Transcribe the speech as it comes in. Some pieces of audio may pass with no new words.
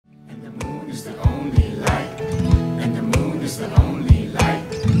is the only light, and the moon is the only light,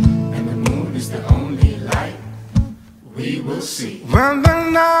 and the moon is the only light we will see. When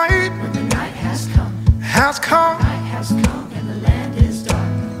the night has come, night has come, and the land is dark.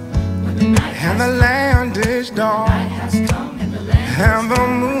 When the night and the land is dark, night has come, and the land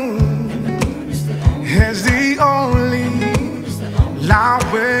and the moon is the only light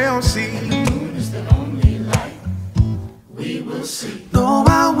we'll see. The moon is the only light we will see. No,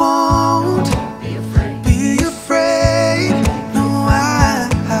 I won't Be afraid. be afraid. No, I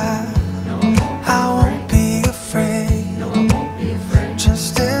won't be afraid. No, I won't be afraid.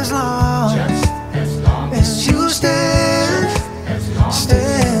 Just as long As you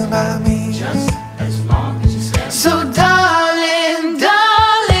stand by me. Just as long as you stand. So darling,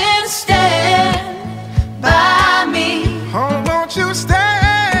 darling, stand by me. Oh, won't you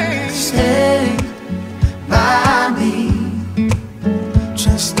stay by me?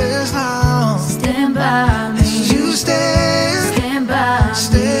 Just as long as you stand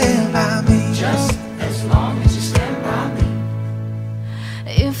by me. Just as long as you stand by me.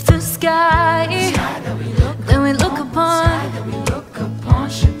 If the sky That we look upon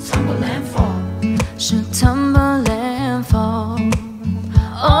should tumble and fall. should tumble and fall,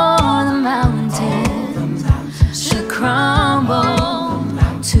 all the mountains should crumble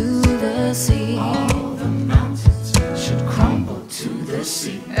to the sea. All the mountains should crumble to the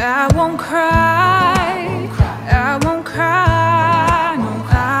sea. I won't cry, I won't cry,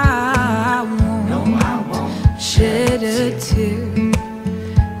 no, I won't shed a tear.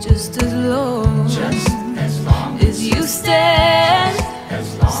 Just as long as you stand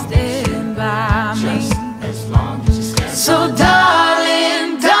by me. As long as you stand. So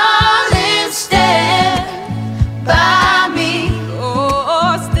darling, darling, stand by me.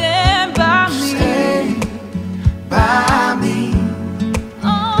 Oh, stand by me. By me.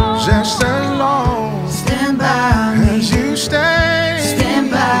 Oh, Just as long stand by me. as you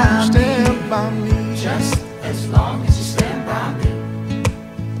Stand by me. Just as long as you stand by me.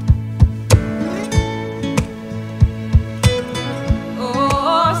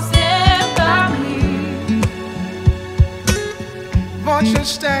 Oh, stand by me. Won't you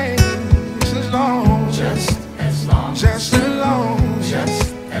stay